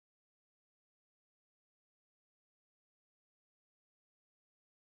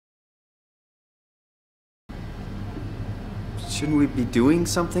Shouldn't we be doing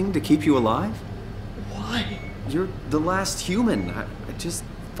something to keep you alive? Why? You're the last human. I just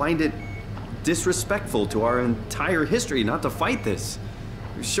find it disrespectful to our entire history not to fight this.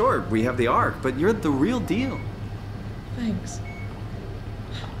 Sure, we have the Ark, but you're the real deal. Thanks.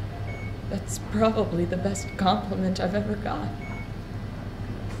 That's probably the best compliment I've ever got.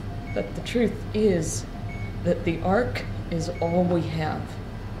 But the truth is that the Ark is all we have.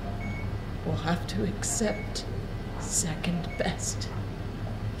 We'll have to accept second best,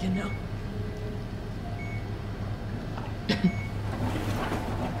 you know?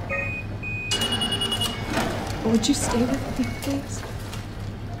 Would you stay with me, please?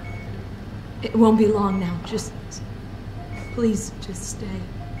 It won't be long now. Please, just stay.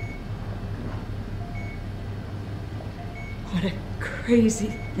 What a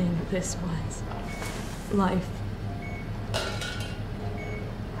crazy thing this was. Life. At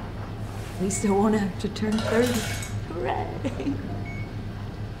least I won't have to turn 30. Hooray!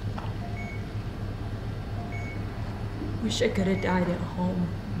 Wish I could have died at home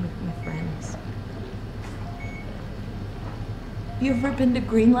with my friends. You ever been to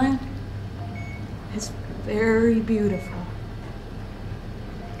Greenland? It's very beautiful.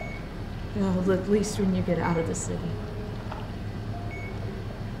 Well, at least when you get out of the city.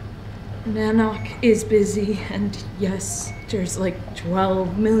 Nanook is busy, and yes, there's like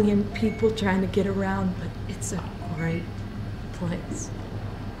 12 million people trying to get around, but it's a great place.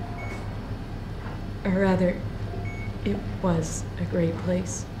 Or rather, it was a great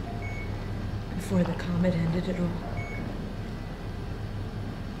place before the comet ended it all.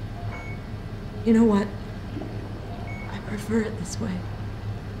 You know what? I prefer it this way.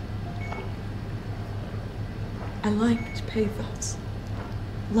 I liked pathos.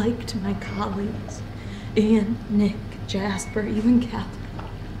 Liked my colleagues. Ian, Nick, Jasper, even Catherine.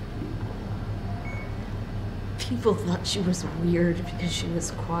 People thought she was weird because she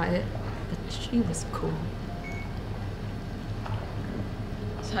was quiet, but she was cool.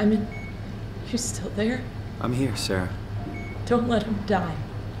 Simon, you still there? I'm here, Sarah. Don't let him die,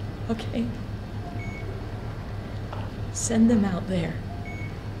 okay? Send them out there.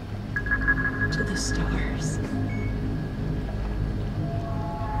 To the stars.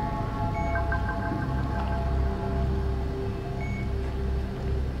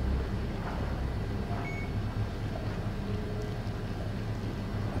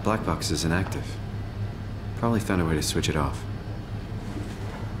 The black box is inactive. Probably found a way to switch it off.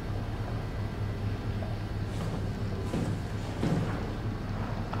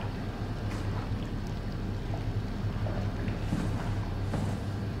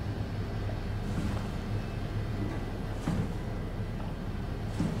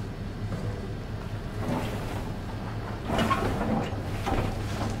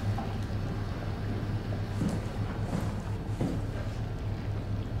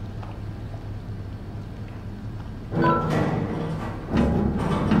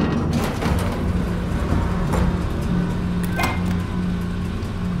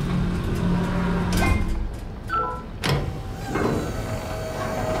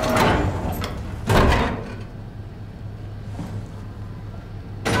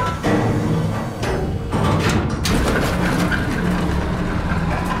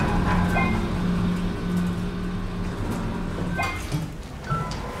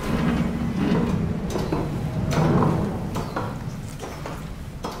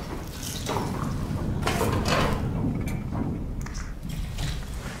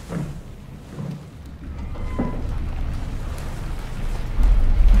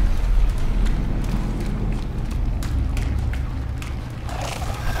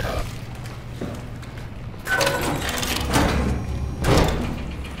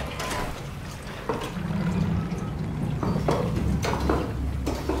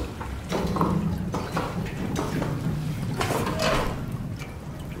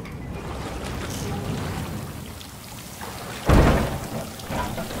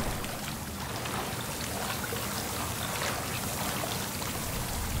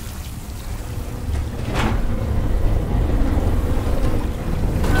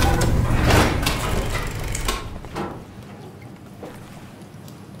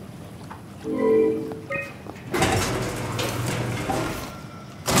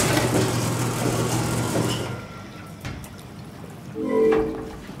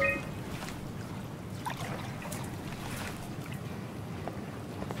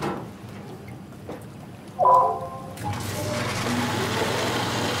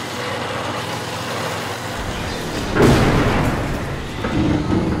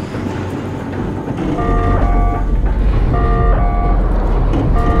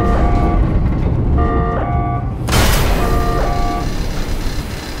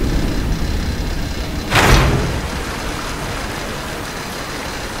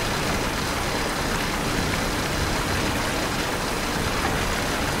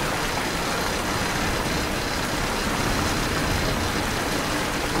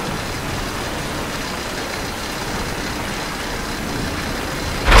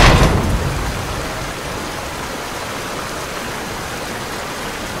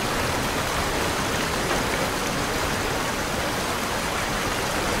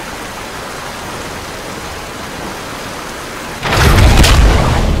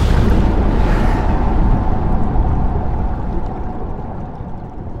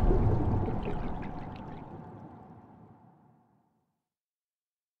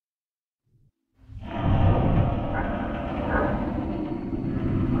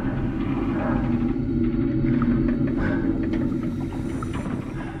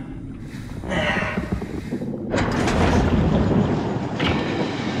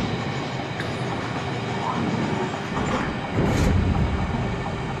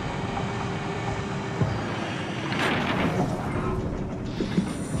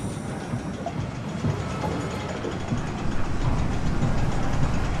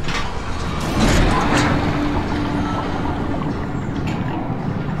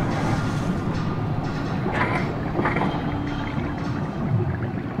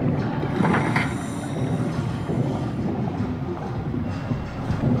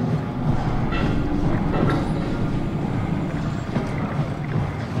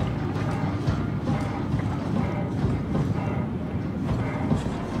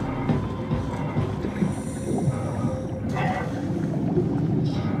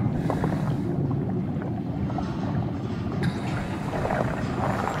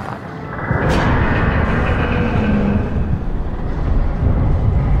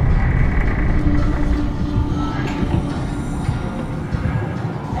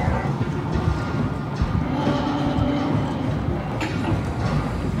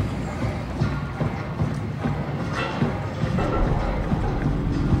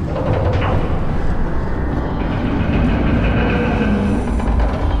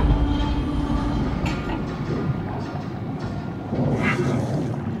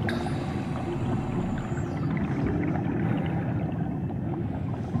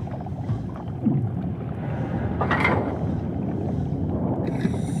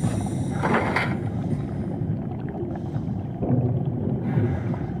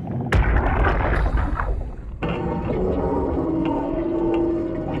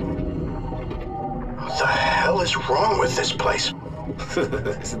 is wrong with this place?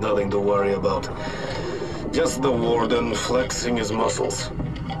 It's nothing to worry about. Just the warden flexing his muscles.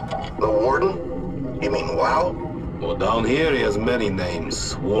 The Warden? You mean WoW? Well, down here he has many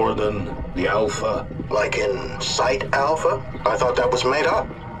names. Warden, the Alpha. Like in Site Alpha? I thought that was made up.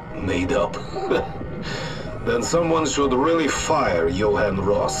 Made up. Then someone should really fire Johann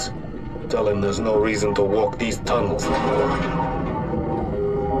Ross. Tell him there's no reason to walk these tunnels anymore.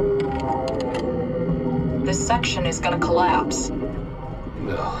 This section is gonna collapse.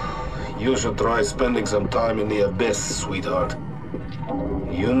 You should try spending some time in the abyss, sweetheart.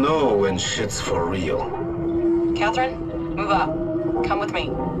 You know when shit's for real. Catherine, move up. Come with me.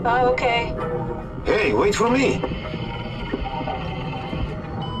 Oh, okay. Hey, wait for me!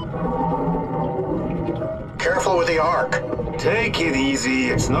 Careful with the Ark. Take it easy,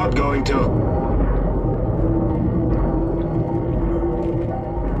 it's not going to...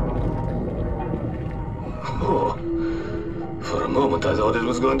 Oh, for a moment I thought it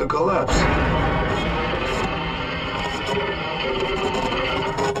was going to collapse.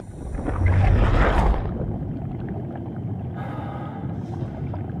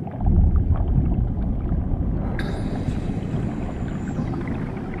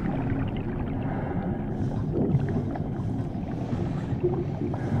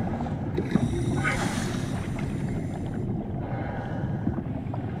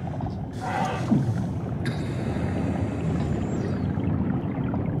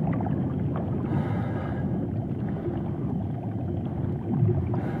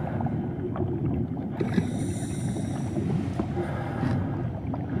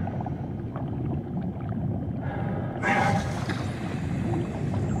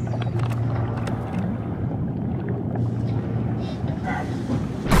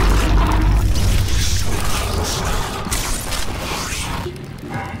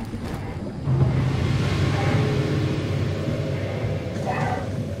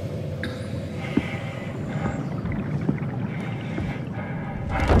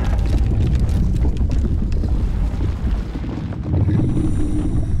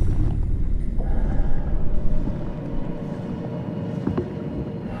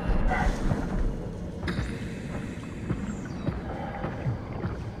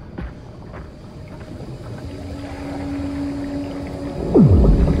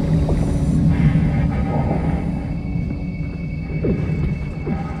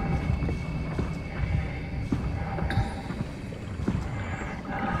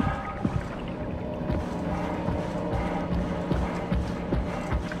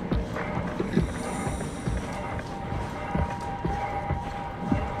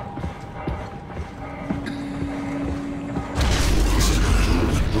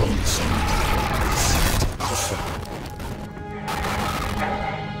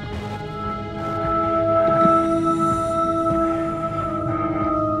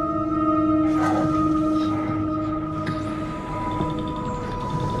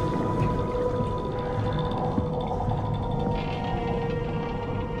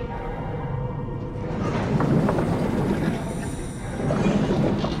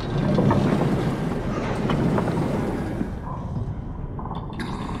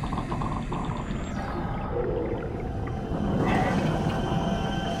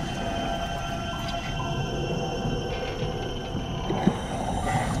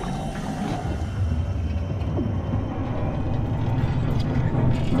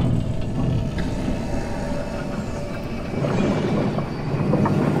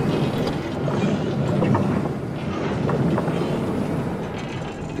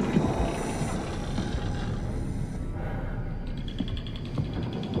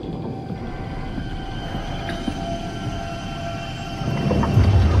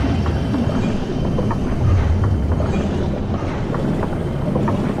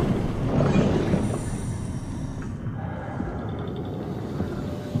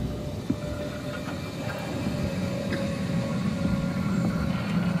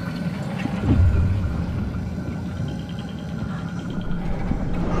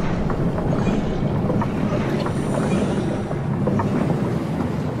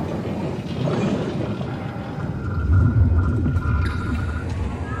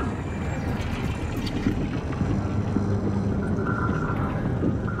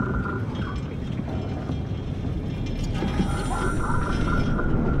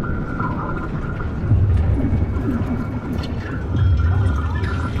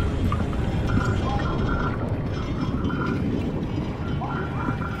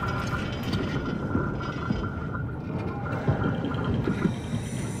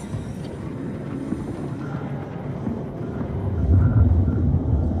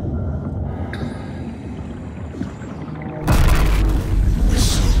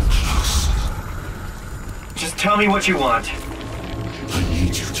 Tell me what you want. I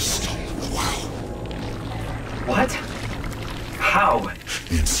need you to stop the WoW. What? How?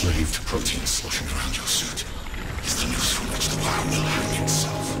 The enslaved protein sloshing around your suit is the noose from which the WoW will hang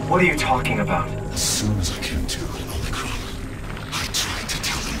itself. What are you talking about? As soon as I came to in Omicron, I tried to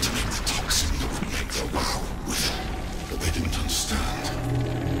tell them to make the toxin that would make the WoW wither, but they didn't understand.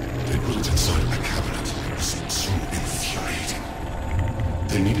 They put it inside a cabinet. It was so infuriating.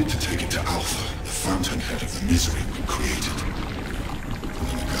 They needed to take it to Alpha, the fountainhead of the misery we created. And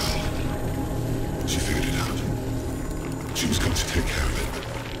then the girl, she figured it out. She was going to take care of it, but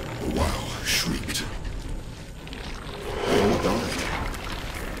the WoW shrieked. They all died.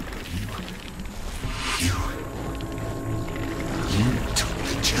 You took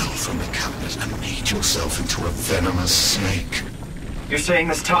the gel from the cabinet and made yourself into a venomous snake. You're saying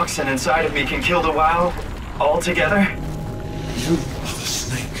this toxin inside of me can kill the WoW altogether? You are the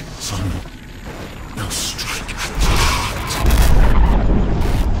snake, son. Now strike at the heart.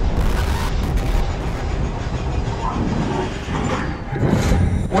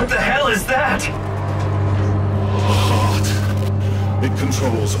 What the hell is that? The heart. It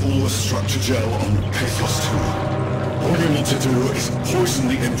controls all the structure gel on Pathos 2. All you need to do is poison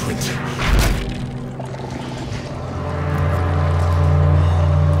the imprint.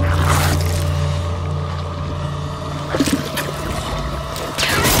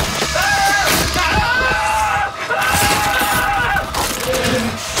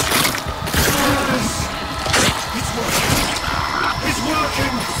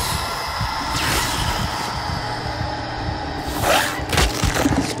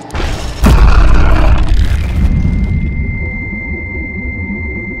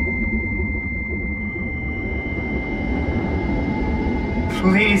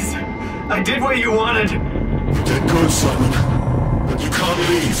 Please, I did what you wanted. You did good, Simon. But you can't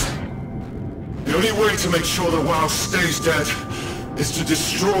leave. The only way to make sure the WoW stays dead is to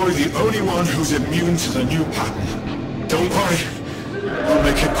destroy the only one who's immune to the new pattern. Don't worry. I'll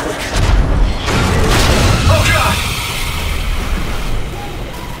make it quick. Oh God!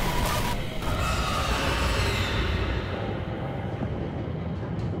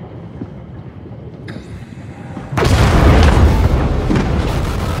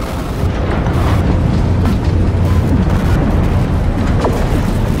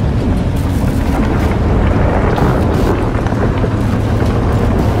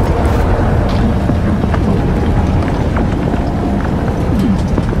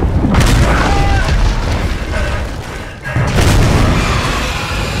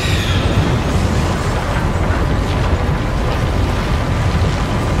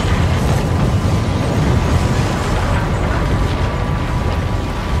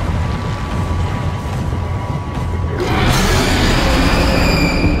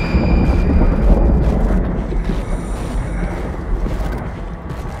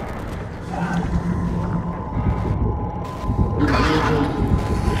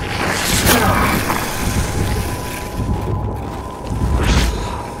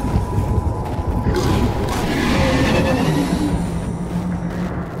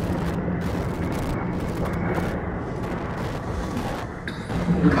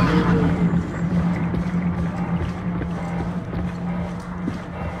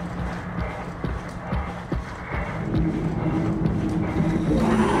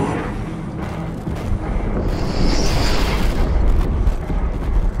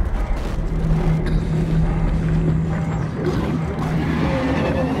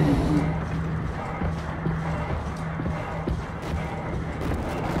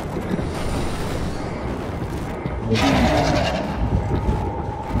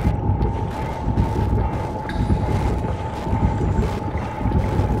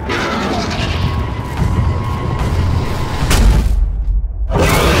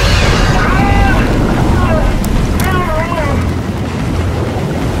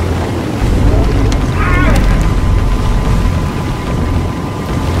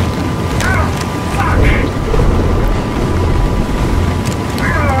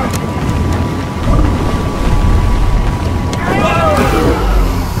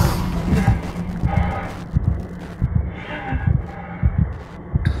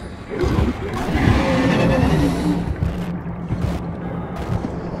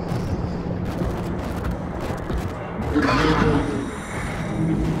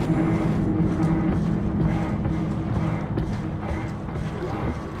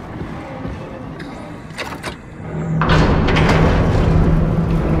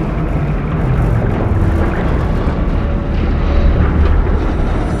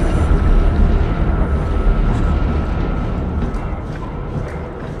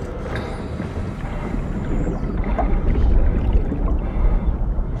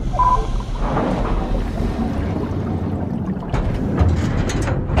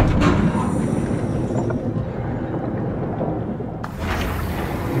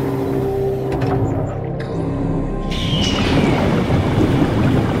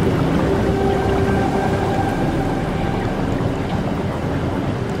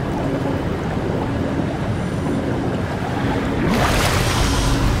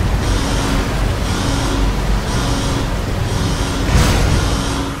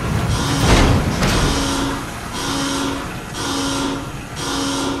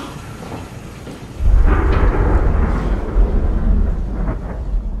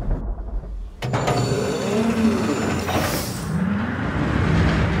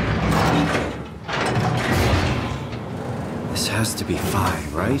 has to be Phi,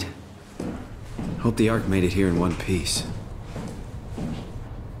 right? Hope the Ark made it here in one piece.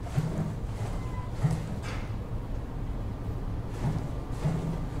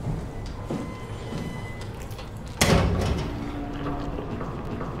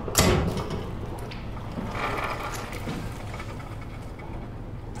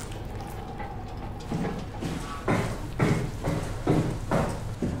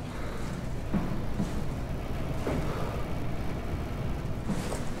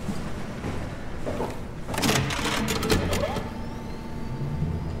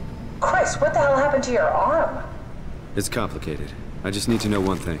 What the hell happened to your arm? It's complicated. I just need to know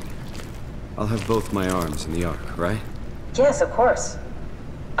one thing. I'll have both my arms in the Ark, right? Yes, of course.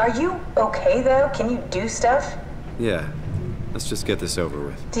 Are you okay, though? Can you do stuff? Yeah. Let's just get this over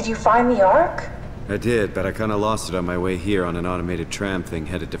with. Did you find the Ark? I did, but I kinda lost it on my way here on an automated tram thing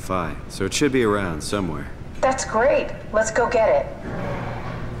headed to Phi. So it should be around somewhere. That's great. Let's go get it.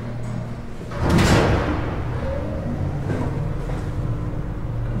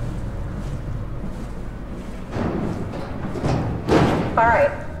 All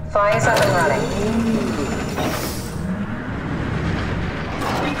right, Phi is up and running.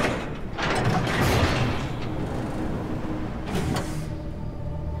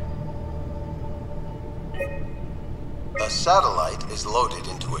 A satellite is loaded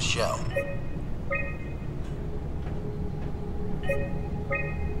into a shell.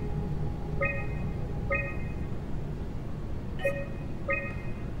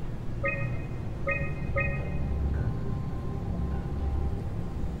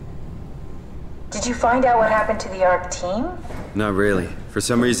 Did you find out what happened to the Ark team? Not really. For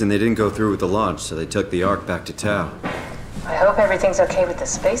some reason, they didn't go through with the launch, so they took the Ark back to Tau. I hope everything's okay with the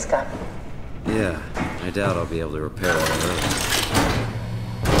space gun. Yeah, I doubt I'll be able to repair all of those.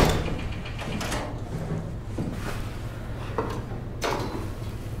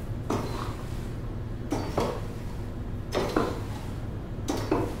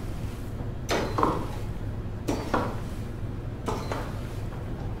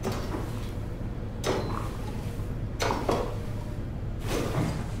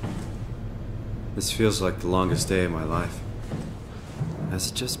 This feels like the longest day of my life. Has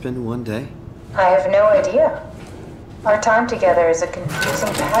it just been one day? I have no idea. Our time together is a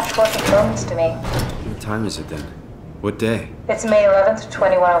confusing patchwork of moments to me. What time is it then? What day? It's May 11th,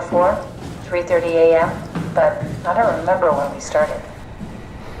 2104, 3:30 a.m., but I don't remember when we started.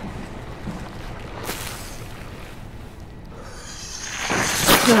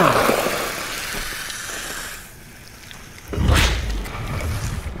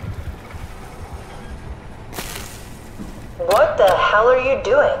 What the hell are you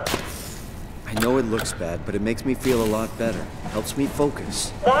doing? I know it looks bad, but it makes me feel a lot better. Helps me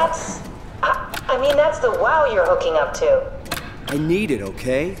focus. That's the wow you're hooking up to. I need it,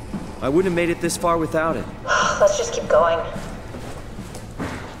 okay? I wouldn't have made it this far without it. Let's just keep going.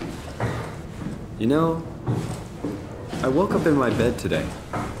 You know, I woke up in my bed today.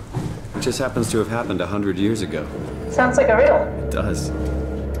 It just happens to have happened 100 years ago. Sounds like a riddle. It does.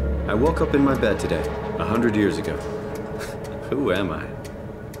 I woke up in my bed today, 100 years ago. Who am I?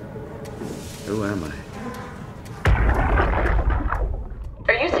 Who am I?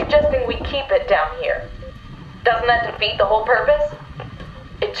 Are you suggesting we keep it down here? Doesn't that defeat the whole purpose?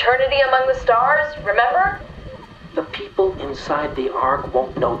 Eternity among the stars, remember? The people inside the Ark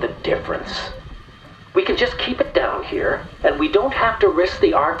won't know the difference. We can just keep it down here, and we don't have to risk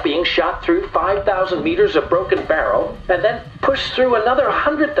the Ark being shot through 5,000 meters of broken barrel, and then push through another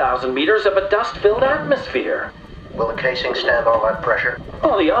 100,000 meters of a dust-filled atmosphere. Will the casing stand all that pressure?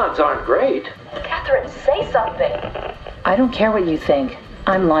 Well, the odds aren't great. Catherine, say something. I don't care what you think.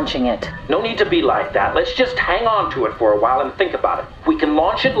 I'm launching it. No need to be like that. Let's just hang on to it for a while and think about it. We can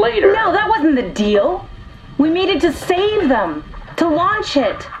launch it later. No, that wasn't the deal. We made it to save them. To launch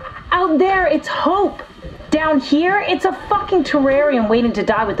it. Out there, it's hope. Down here, it's a fucking terrarium waiting to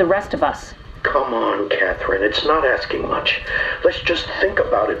die with the rest of us. Come on, Catherine. It's not asking much. Let's just think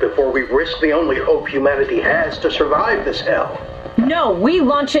about it before we risk the only hope humanity has to survive this hell. No, we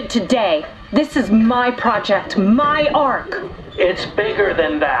launch it today. This is my project, my Ark. It's bigger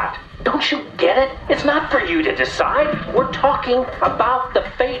than that. Don't you get it? It's not for you to decide. We're talking about the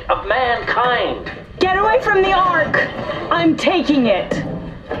fate of mankind. Get away from the Ark! I'm taking it.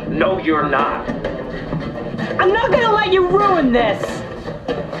 No, you're not. I'm not gonna let you ruin this.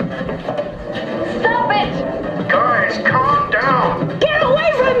 Stop it! Guys, calm down! Get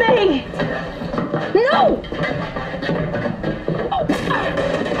away from me! No! What the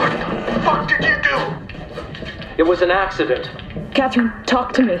fuck did you do? It was an accident. Catherine,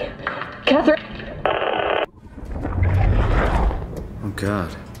 talk to me. Catherine. Oh,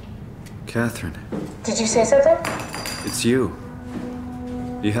 God. Catherine. Did you say something? It's you.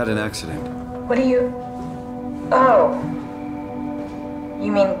 You had an accident. What do you... Oh.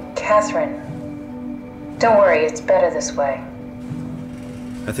 You mean Catherine. Don't worry, it's better this way.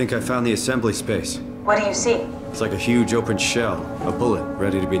 I think I found the assembly space. What do you see? It's like a huge open shell, a bullet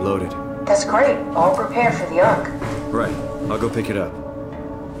ready to be loaded. That's great. All prepared for the Ark. Right. I'll go pick it up.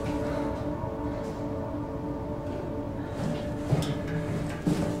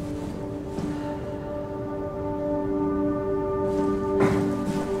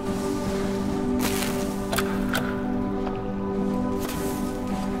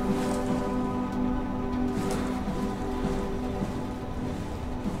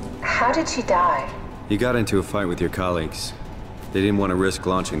 How did she die? You got into a fight with your colleagues. They didn't want to risk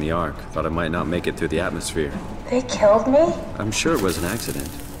launching the Ark. Thought it might not make it through the atmosphere. They killed me? I'm sure it was an accident.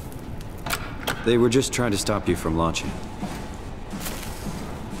 They were just trying to stop you from launching.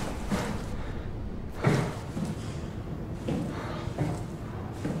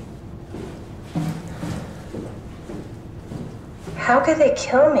 How could they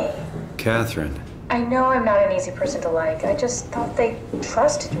kill me? Catherine. I know I'm not an easy person to like. I just thought they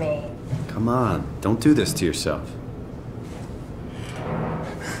trusted me. Come on, don't do this to yourself.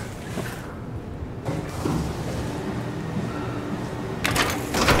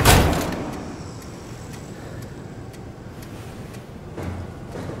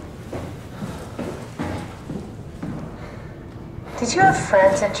 Did you have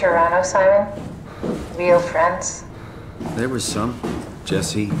friends in Toronto, Simon? Real friends? There was some.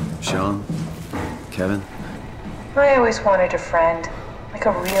 Jesse, Sean, Kevin. I always wanted a friend. Like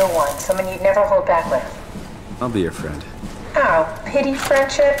a real one, someone you'd never hold back with. I'll be your friend. Oh, pity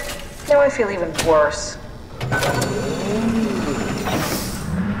friendship? Now I feel even worse.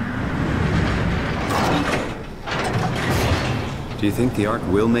 Do you think the Ark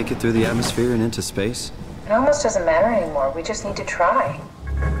will make it through the atmosphere and into space? It almost doesn't matter anymore. We just need to try.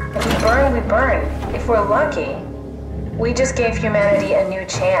 If we burn, we burn. If we're lucky, we just gave humanity a new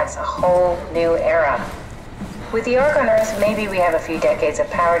chance, a whole new era. With the Ark on Earth, maybe we have a few decades of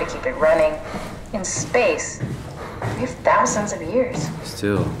power to keep it running. In space, we have thousands of years.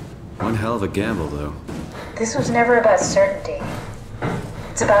 Still, one hell of a gamble, though. This was never about certainty.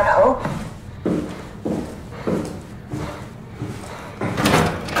 It's about hope.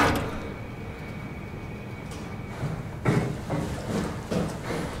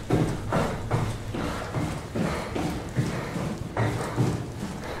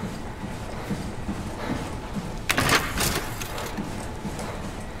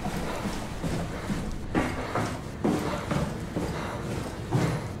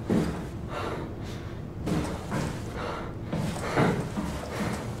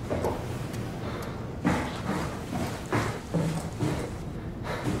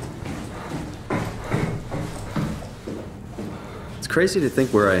 It's crazy to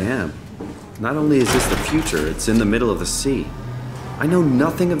think where I am. Not only is this the future, it's in the middle of the sea. I know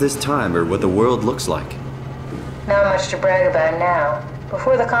nothing of this time or what the world looks like. Not much to brag about now.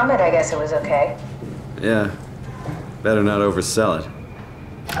 Before the comet, I guess it was okay. Yeah, better not oversell it.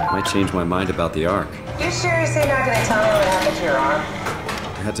 Might change my mind about the Ark. You seriously not gonna tell me what happened to your arm?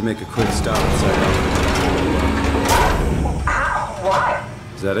 I had to make a quick stop inside out. How? Why?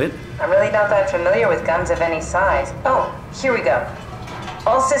 Is that it? I'm really not that familiar with guns of any size. Oh, here we go.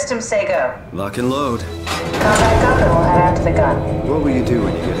 All systems say go. Lock and load. Come back up and we'll head out to the gun. What will you do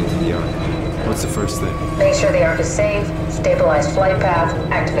when you get into the Ark? What's the first thing? Make sure the Ark is safe, stabilize flight path,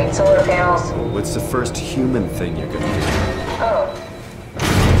 activate solar panels. What's the first human thing you're gonna do? Oh.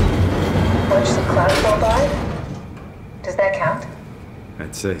 Watch the clouds go by? Does that count?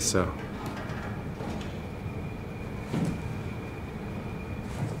 I'd say so.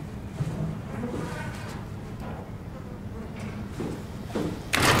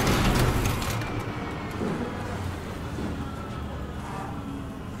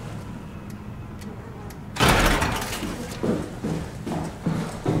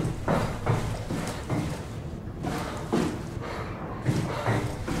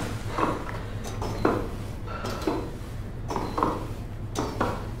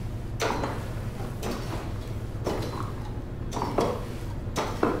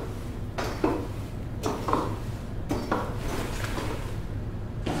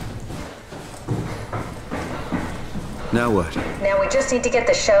 Now what? Now we just need to get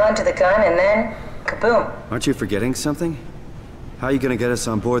the shell into the gun and then, kaboom. Aren't you forgetting something? How are you gonna get us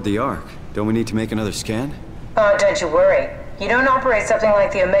on board the Ark? Don't we need to make another scan? Oh, don't you worry. You don't operate something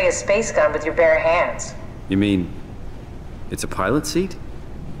like the Omega space gun with your bare hands. You mean, it's a pilot seat?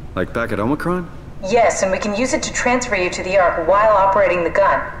 Like back at Omicron? Yes, and we can use it to transfer you to the Ark while operating the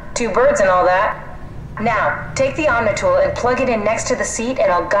gun. 2 birds and all that. Now, take the Omnitool and plug it in next to the seat,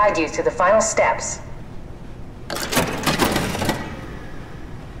 and I'll guide you through the final steps.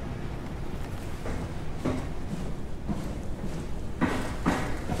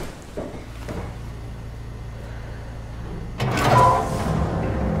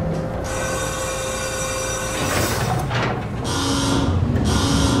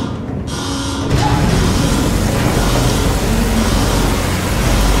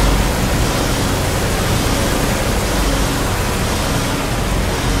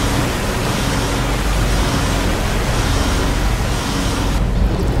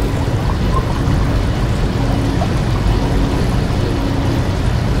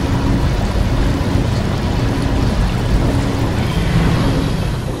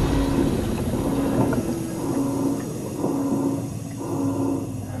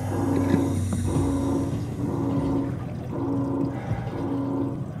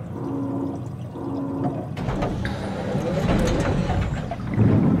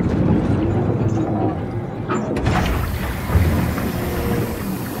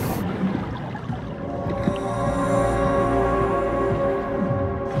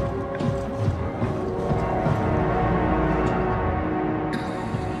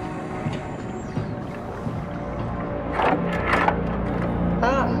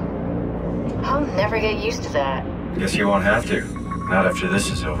 Get used to that. Guess you won't have to. Not after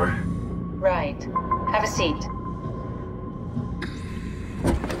this is over. Right. Have a seat.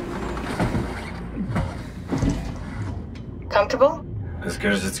 Comfortable? As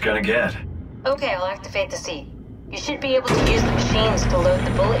good as it's gonna get. Okay, I'll activate the seat. You should be able to use the machines to load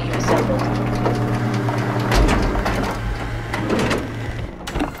the bullet you assembled.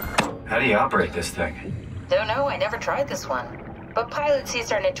 How do you operate this thing? Don't know, I never tried this one. But pilot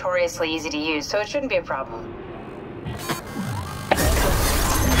seats are notoriously easy to use, so it shouldn't be a problem.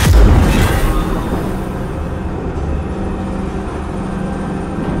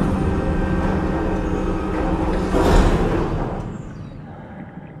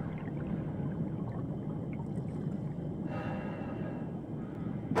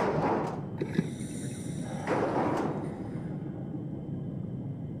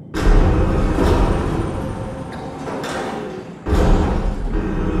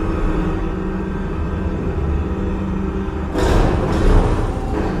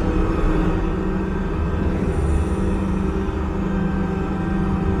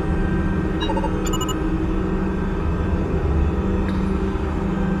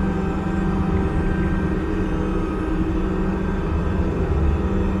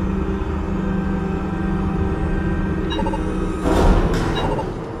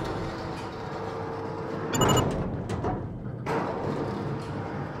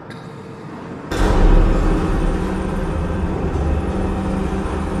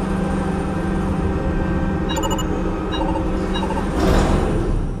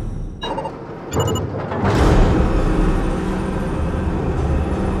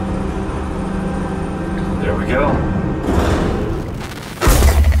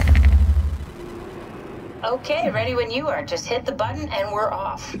 Okay, ready when you are. Just hit the button and we're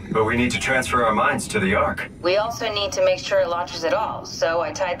off. But we need to transfer our minds to the Ark. We also need to make sure it launches at all, so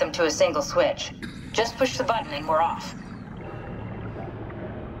I tied them to a single switch. Just push the button and we're off.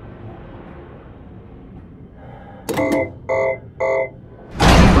 Here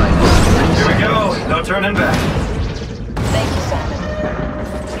we go. No turning back. Thank you, Simon.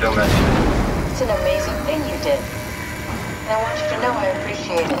 Don't mention it. It's an amazing thing you did. And I want you to know I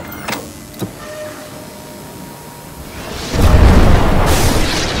appreciate it.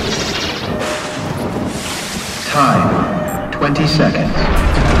 Time, 20 seconds.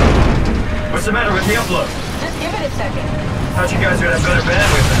 What's the matter with the upload? Just give it a second. Thought you guys would have better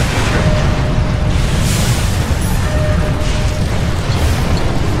bandwidth in the future.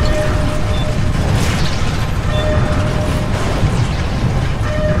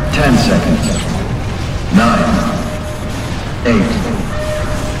 10 seconds. 9, 8,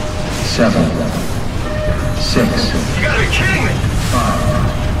 7, 6. You gotta be kidding me! 5,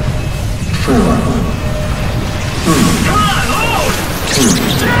 4. 3, Come on, load! 2.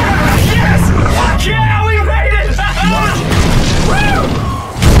 Yeah! Yes! Fuck yeah! We made it! Woo!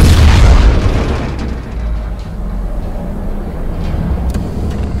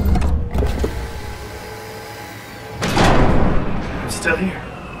 I'm still here.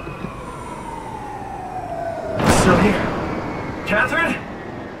 I'm still here. Catherine?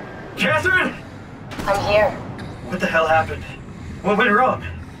 Catherine? I'm here. What the hell happened? What went wrong?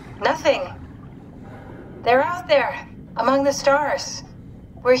 Nothing. They're out there, among the stars.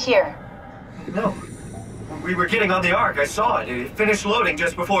 We're here. No. We were getting on the Ark. I saw it. It finished loading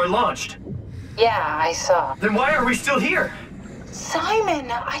just before it launched. Yeah, I saw. Then why are we still here?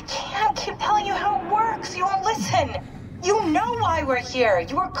 Simon, I can't keep telling you how it works. You won't listen. You know why we're here.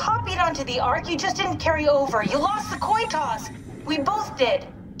 You were copied onto the Ark. You just didn't carry over. You lost the coin toss. We both did.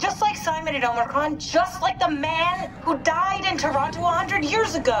 Just like Simon at Omicron, just like the man who died in Toronto 100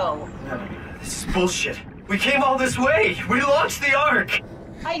 years ago. No, this is bullshit. We came all this way. We launched the Ark.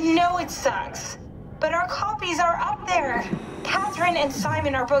 I know it sucks, but our copies are up there. Catherine and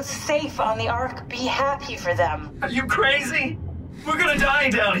Simon are both safe on the Ark. Be happy for them. Are you crazy? We're gonna die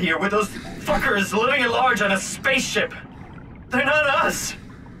down here with those fuckers living at large on a spaceship. They're not us.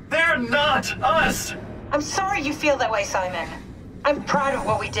 They're not us. I'm sorry you feel that way, Simon. I'm proud of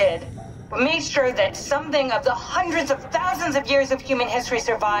what we did. We made sure that something of the hundreds of thousands of years of human history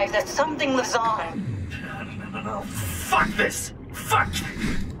survived, that something lives on. No. Fuck this. Fuck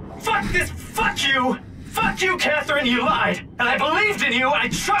this. Fuck you. Fuck you, Catherine. You lied. And I believed in you. I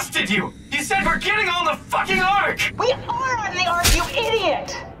trusted you. You said we're getting on the fucking Ark. We are on the Ark, you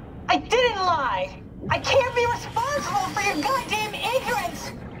idiot. I didn't lie. I can't be responsible for your goddamn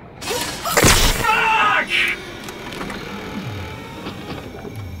ignorance. You fuck!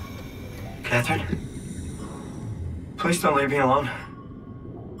 Catherine? Please don't leave me alone.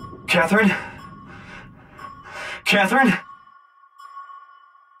 Catherine? Catherine?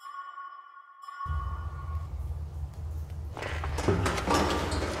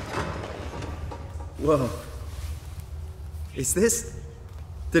 Whoa. Is this...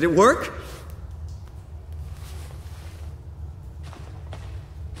 Did it work?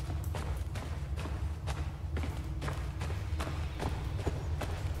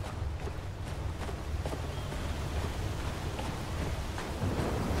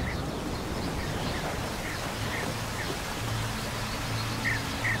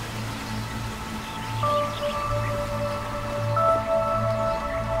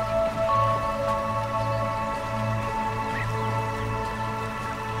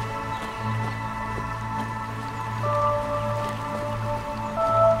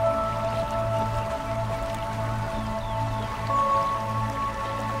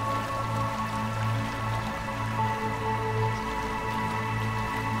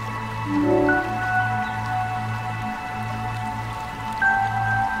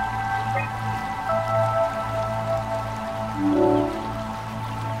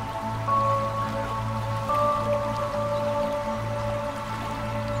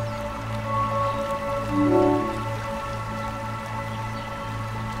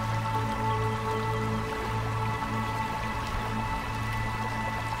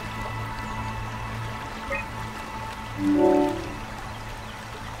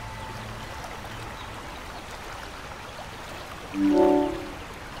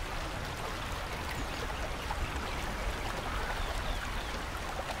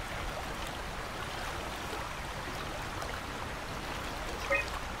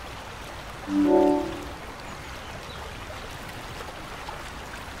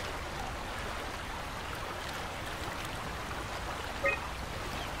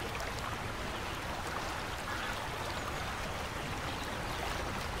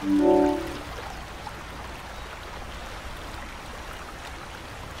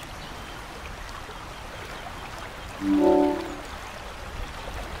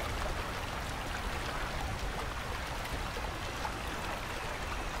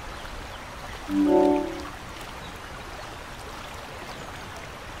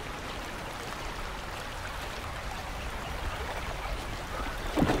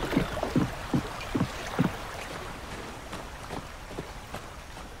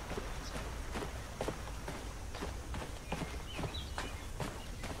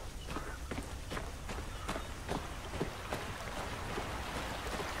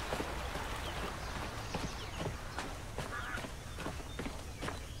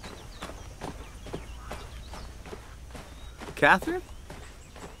 Catherine?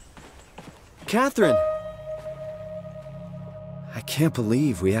 Catherine! I can't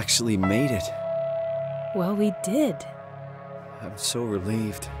believe we actually made it. Well, we did. I'm so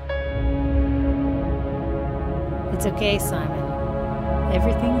relieved. It's okay, Simon.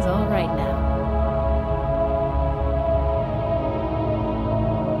 Everything's all right now.